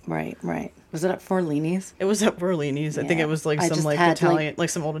asshole. Right. Was it at Forlini's? It was at Berlini's. I think Yeah. it was, like, I some, just like, had, Italian, like,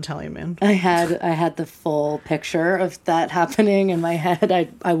 some old Italian man. I had the full picture of that happening in my head.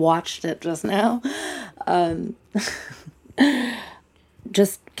 I watched it just now.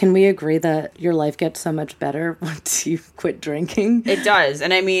 Just, can we agree that your life gets so much better once you quit drinking? It does.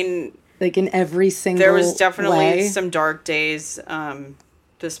 And I mean, Like in every single there was definitely way? some dark days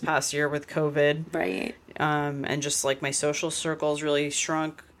this past year with COVID. Right. And just, like, my social circles really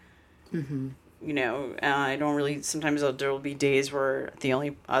shrunk. You know, I don't really, sometimes there will be days where the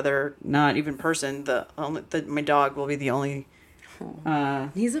only other, not even person, my dog will be the only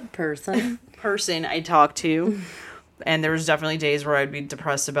He's a person. person I talk to. And there was definitely days where I'd be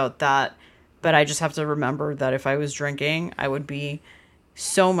depressed about that. But I just have to remember that if I was drinking, I would be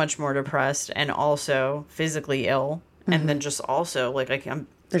so much more depressed and also physically ill. And then just also, like,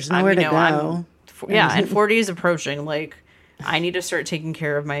 There's nowhere to go. And 40 is approaching. Like, I need to start taking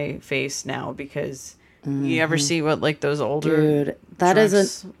care of my face now because you ever see what, like, those older Dude, that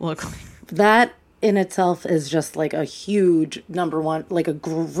drunks look like? That in itself is just like a huge number one, like a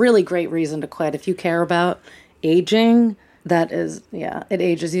really great reason to quit. If you care about aging, that is, it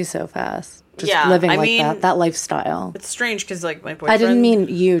ages you so fast. Just living I like mean, that lifestyle. It's strange because, like, my boyfriend... I didn't mean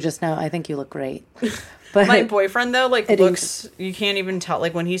you just now. I think you look great. But my boyfriend, though, like, looks... You can't even tell.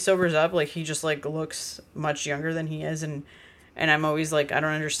 Like, when he sobers up, like, he just, like, looks much younger than he is. And I'm always like, I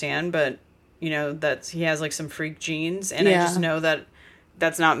don't understand. But, you know, he has, like, some freak genes. And I just know that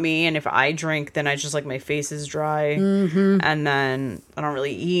that's not me. And if I drink, then I just, like, my face is dry. And then I don't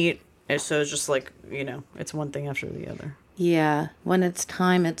really eat. And so it's just, like, you know, it's one thing after the other. Yeah. When it's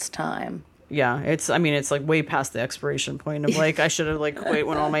time, it's time. Yeah, it's like way past the expiration point of, like, I should have, like, quit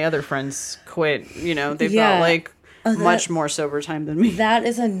when all my other friends quit. You know, they've got, like, much more sober time than me. That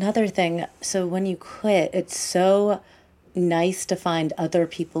is another thing. So when you quit, it's so nice to find other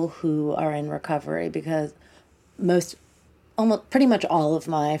people who are in recovery because almost pretty much all of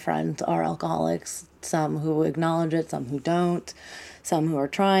my friends are alcoholics. Some who acknowledge it, some who don't, some who are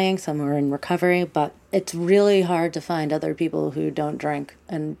trying, some who are in recovery. But it's really hard to find other people who don't drink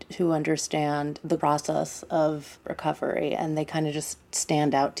and who understand the process of recovery. And they kind of just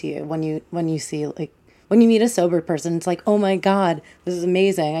stand out to you when you see, like, when you meet a sober person, it's like, oh my God, this is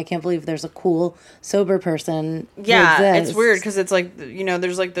amazing. I can't believe there's a cool sober person. Yeah, it's weird because it's like, you know,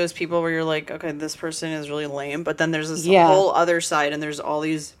 there's like those people where you're like, okay, this person is really lame. But then there's this whole other side and there's all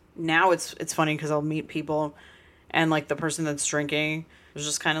these, now it's funny because I'll meet people and, like, the person that's drinking is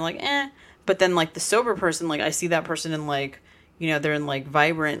just kind of like, eh. But then, like, the sober person, like, I see that person in, like, you know, they're in, like,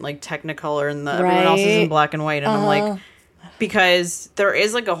 vibrant, like, Technicolor and everyone else is in black and white. And I'm like, because there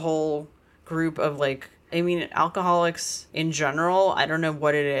is, like, a whole group of, like, I mean, alcoholics in general, I don't know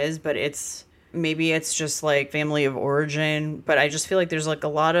what it is, but maybe it's just, like, family of origin. But I just feel like there's, like, a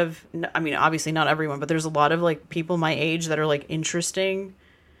lot of, I mean, obviously not everyone, but there's a lot of, like, people my age that are, like, interesting,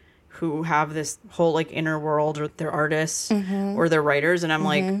 who have this whole, like, inner world, or they're artists or they're writers. And I'm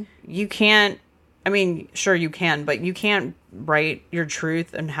like, you can't, I mean, sure you can, but you can't write your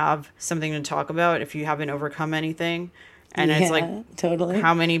truth and have something to talk about if you haven't overcome anything. And it's like, totally.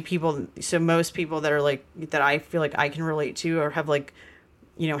 How many people, so most people that are, like, that I feel like I can relate to or have, like,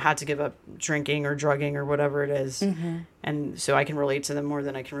 you know, had to give up drinking or drugging or whatever it is. And so I can relate to them more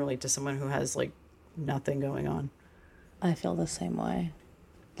than I can relate to someone who has, like, nothing going on. I feel the same way.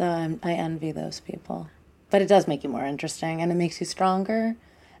 Though I envy those people. But it does make you more interesting and it makes you stronger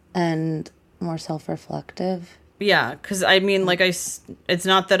and more self-reflective. Yeah, because I mean, like, it's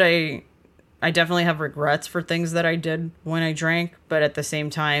not that I definitely have regrets for things that I did when I drank, but at the same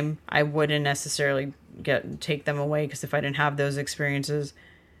time, I wouldn't necessarily take them away, because if I didn't have those experiences,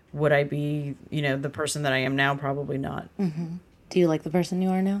 would I be, you know, the person that I am now? Probably not. Do you like the person you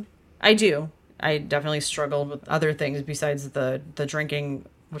are now? I do. I definitely struggled with other things besides the drinking,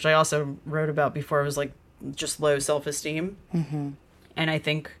 which I also wrote about before. It was, like, just low self-esteem. And I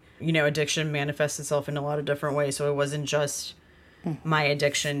think, you know, addiction manifests itself in a lot of different ways. So it wasn't just my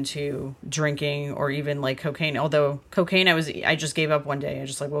addiction to drinking or even like cocaine. Although cocaine, I just gave up one day. I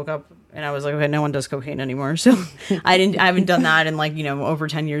just like woke up and I was like, okay, no one does cocaine anymore. So I haven't done that in like, over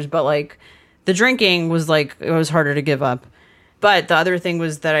 10 years. But like the drinking was like, it was harder to give up. But the other thing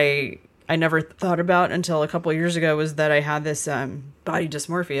was that I never thought about until a couple of years ago was that I had this body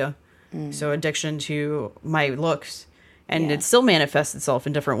dysmorphia. So addiction to my looks. And it still manifests itself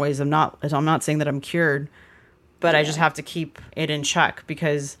in different ways. I'm not saying that I'm cured, but I just have to keep it in check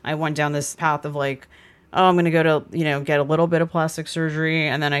because I went down this path of like, oh, I'm going to go to, get a little bit of plastic surgery.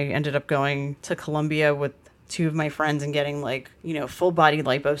 And then I ended up going to Colombia with 2 of my friends and getting like, full body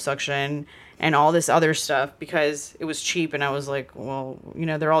liposuction and all this other stuff because it was cheap. And I was like, well,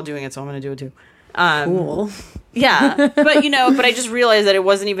 they're all doing it, so I'm going to do it too. Cool. Yeah. But, but I just realized that it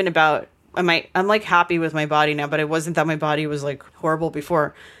wasn't even about, I'm like happy with my body now, but it wasn't that my body was like horrible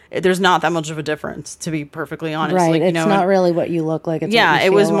before. There's not that much of a difference, to be perfectly honest. Right. Like, it's not really what you look like. It's yeah, what you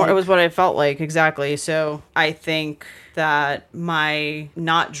it was feel more, like. it was what I felt like. Exactly. So I think that my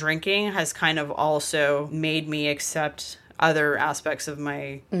not drinking has kind of also made me accept other aspects of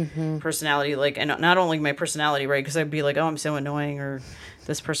my personality, like, and not only my personality, right? Because I'd be like, oh, I'm so annoying, or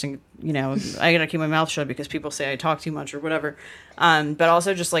this person, I gotta keep my mouth shut because people say I talk too much or whatever. But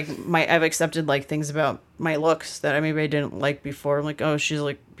also just like I've accepted like things about my looks that maybe I didn't like before. I'm like, oh, she's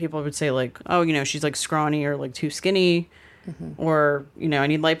like, people would say like, oh, she's like scrawny or like too skinny. Or, I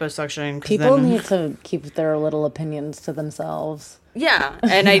need liposuction. People need to keep their little opinions to themselves. Yeah.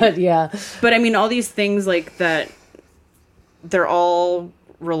 And but I mean, all these things like that, they're all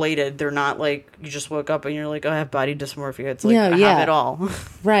related. They're not like you just woke up and you're like, oh, I have body dysmorphia. It's like I have it all.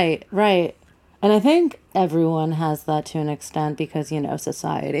 Right. And I think everyone has that to an extent because,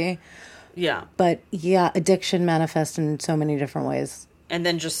 society. Yeah. But yeah, addiction manifests in so many different ways. And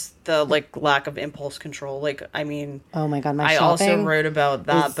then just the like lack of impulse control. Like, I mean, oh my God, I also wrote about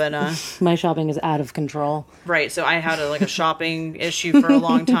that, but my shopping is out of control. Right. So I had a shopping issue for a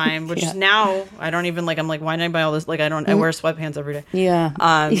long time, which is now I don't even like, I'm like, why did I buy all this? Like, I wear sweatpants every day. Yeah.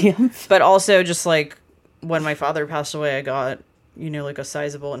 But also just like when my father passed away, I got, like a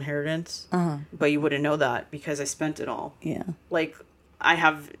sizable inheritance, but you wouldn't know that because I spent it all. Yeah. Like I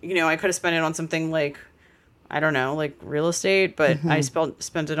have, I could have spent it on something like, I don't know, like real estate, but I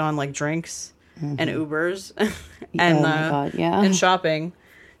spent it on like drinks and Ubers and and shopping.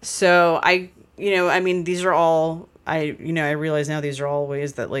 So I mean, these are all I realize now these are all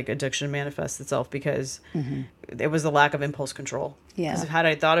ways that like addiction manifests itself because it was the lack of impulse control. Yeah. Because had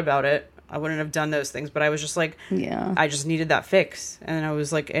I thought about it, I wouldn't have done those things. But I was just like, I just needed that fix, and I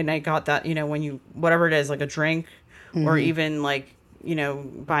was like, and I got that, when you whatever it is, like a drink or even like.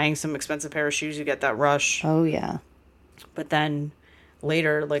 Buying some expensive pair of shoes, you get that rush. Oh, yeah. But then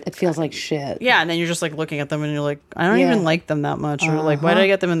later, like... It feels like shit. Yeah, and then you're just, like, looking at them and you're like, I don't even like them that much. Or, like, why did I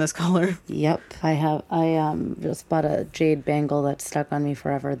get them in this color? Yep. I just bought a jade bangle that stuck on me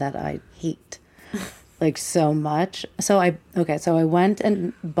forever that I hate. Like, so much. So I went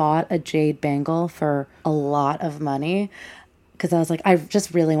and bought a jade bangle for a lot of money. Because I was like, I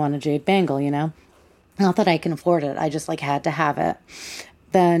just really want a jade bangle, Not that I can afford it. I just like had to have it.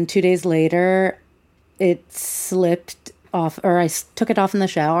 Then 2 days later, it slipped off, or I took it off in the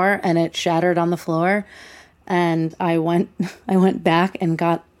shower and it shattered on the floor. And I went back and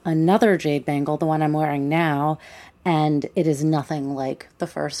got another jade bangle, the one I'm wearing now. And it is nothing like the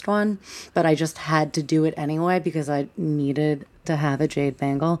first one, but I just had to do it anyway because I needed to have a jade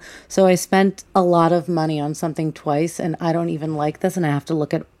bangle. So I spent a lot of money on something twice and I don't even like this and I have to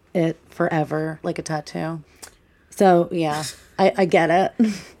look at it forever like a tattoo. So yeah, I get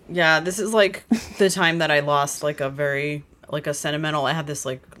it. Yeah, this is like the time that I lost like a sentimental. I had this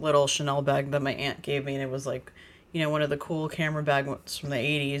like little Chanel bag that my aunt gave me, and it was like, one of the cool camera bags from the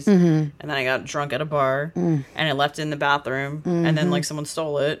 80s. And then I got drunk at a bar and I left it in the bathroom and then like someone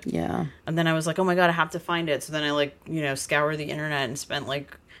stole it. Yeah. And then I was like, oh my God, I have to find it. So then I like, scoured the internet and spent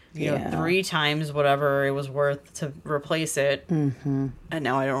like 3 times whatever it was worth to replace it. And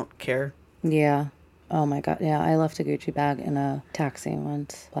now I don't care. Yeah. Oh my God. Yeah. I left a Gucci bag in a taxi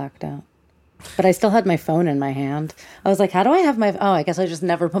once, blacked out. But I still had my phone in my hand. I was like, how do I have my... Oh, I guess I just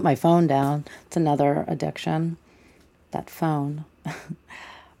never put my phone down. It's another addiction. That phone.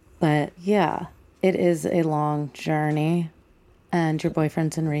 But yeah, it is a long journey. And your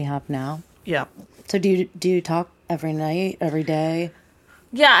boyfriend's in rehab now. Yeah. So do you talk every night, every day?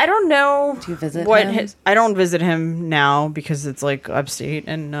 Yeah, I don't know. Do you visit him? I don't visit him now because it's like upstate,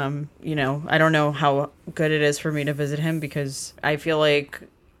 and I don't know how good it is for me to visit him because I feel like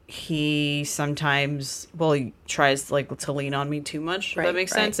he sometimes he tries like to lean on me too much. If that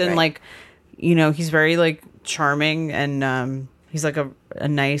makes sense. And like, he's very like charming and he's like a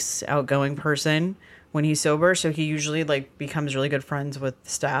nice, outgoing person when he's sober. So he usually like becomes really good friends with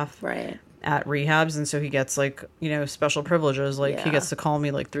staff Right. at rehabs. And so he gets like, special privileges. Like he gets to call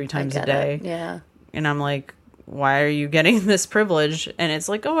me like 3 times a day. Yeah. And I'm like, why are you getting this privilege? And it's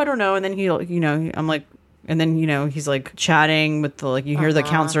like, oh, I don't know. And then I'm like, and then, he's like chatting with the, like, you hear the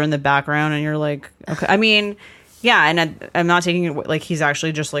counselor in the background and you're like, okay. I mean, yeah. And I'm not taking it like he's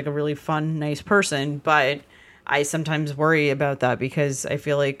actually just like a really fun, nice person. But I sometimes worry about that because I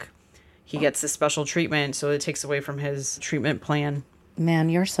feel like he gets this special treatment. So it takes away from his treatment plan. Man,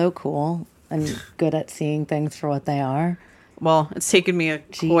 you're so cool and good at seeing things for what they are. Well, it's taken me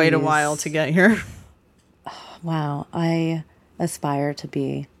quite a while to get here. Wow. I aspire to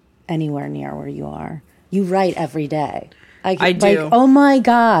be anywhere near where you are. You write every day. I do. Like, oh my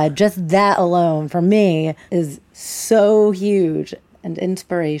God, just that alone for me is so huge and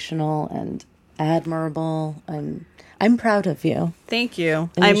inspirational and admirable. And I'm proud of you. Thank you.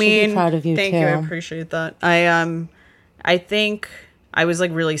 And I mean, should be proud of you thank too. you. I appreciate that. I think I was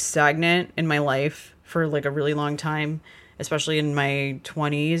like really stagnant in my life for like a really long time, especially in my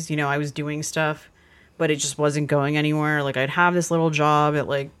 20s. I was doing stuff, but it just wasn't going anywhere. Like I'd have this little job at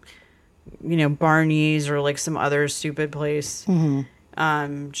like, Barney's or like some other stupid place,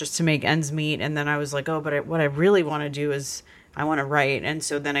 just to make ends meet. And then I was like, oh, but what I really want to do is I want to write. And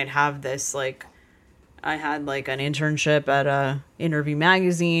so then I'd have this like, I had like an internship at a Interview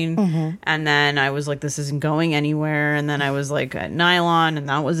magazine, and then I was like, this isn't going anywhere. And then I was like at Nylon, and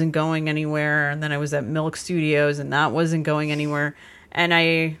that wasn't going anywhere. And then I was at Milk Studios, and that wasn't going anywhere. And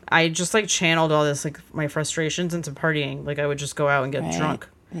I just like channeled all this like my frustrations into partying. Like I would just go out and get drunk.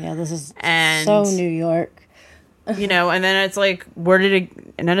 Yeah, this is so New York. And then it's like, where did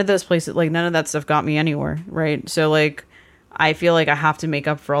it? None of those places, like none of that stuff got me anywhere, right? So like, I feel like I have to make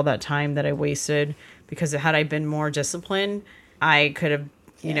up for all that time that I wasted. Because had I been more disciplined, I could have,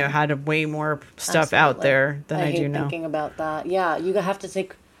 had way more stuff out there than I do now. Thinking about that. Yeah,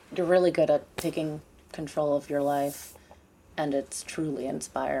 you're really good at taking control of your life, and it's truly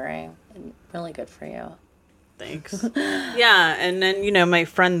inspiring and really good for you. Thanks. Yeah, and then, my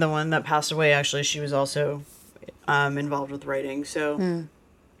friend, the one that passed away, actually, she was also involved with writing. So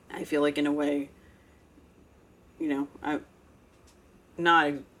I feel like in a way, I'm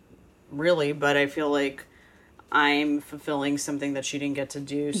not really, but I feel like I'm fulfilling something that she didn't get to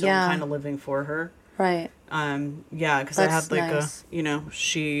do, so I'm kind of living for her. Right. Yeah, because I had like nice.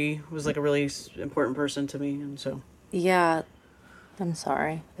 She was like a really important person to me, and so. Yeah, I'm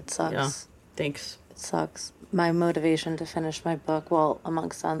sorry. It sucks. Yeah, thanks. It sucks. My motivation to finish my book, well,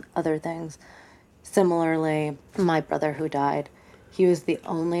 amongst other things, similarly, my brother who died, he was the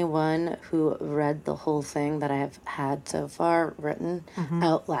only one who read the whole thing that I have had so far written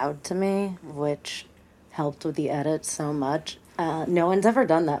out loud to me, which helped with the edit so much. No one's ever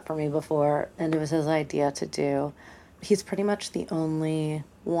done that for me before, and it was his idea to do. He's pretty much the only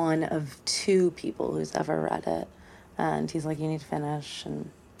one of 2 people who's ever read it. And he's like, you need to finish. And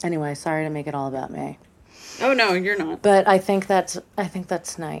anyway, sorry to make it all about me. Oh, no, you're not. But I think that's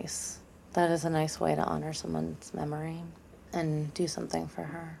nice. That is a nice way to honor someone's memory and do something for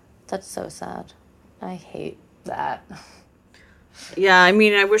her. That's so sad. I hate that. Yeah, I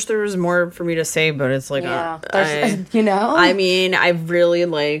mean, I wish there was more for me to say, but it's like, I mean, I've really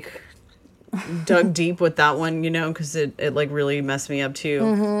like dug deep with that one, because it like really messed me up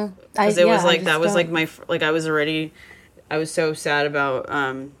too. Because it was like, that was like I was so sad about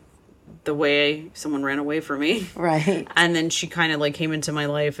the way someone ran away from me. Right. And then she kind of like came into my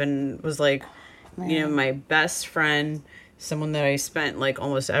life and was like, my best friend, someone that I spent like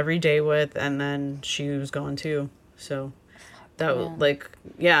almost every day with, and then she was gone too. So that was like,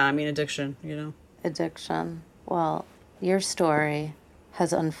 I mean, addiction, Addiction. Well, your story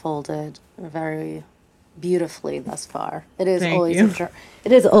has unfolded very beautifully thus far. It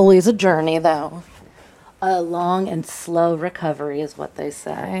is always a journey, though. A long and slow recovery is what they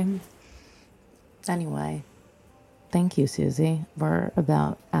say. Anyway, thank you, Susie. We're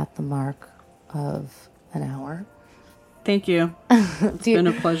about at the mark of an hour. Thank you. It's been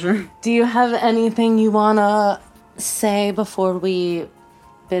a pleasure. Do you have anything you want to say before we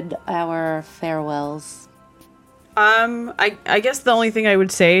bid our farewells? I guess the only thing I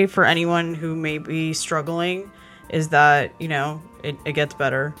would say for anyone who may be struggling is that, it gets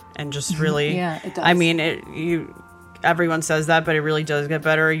better, and just really, it does. I mean, everyone says that, but it really does get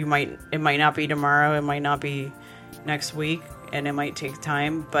better. It might not be tomorrow, it might not be next week, and it might take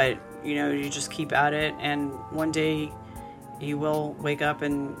time, but you just keep at it, and one day you will wake up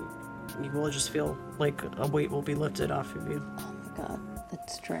and you will just feel like a weight will be lifted off of you. Oh my God,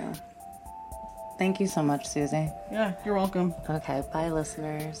 that's true. Thank you so much, Susie. Yeah, you're welcome. Okay, bye,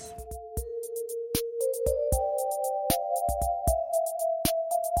 listeners.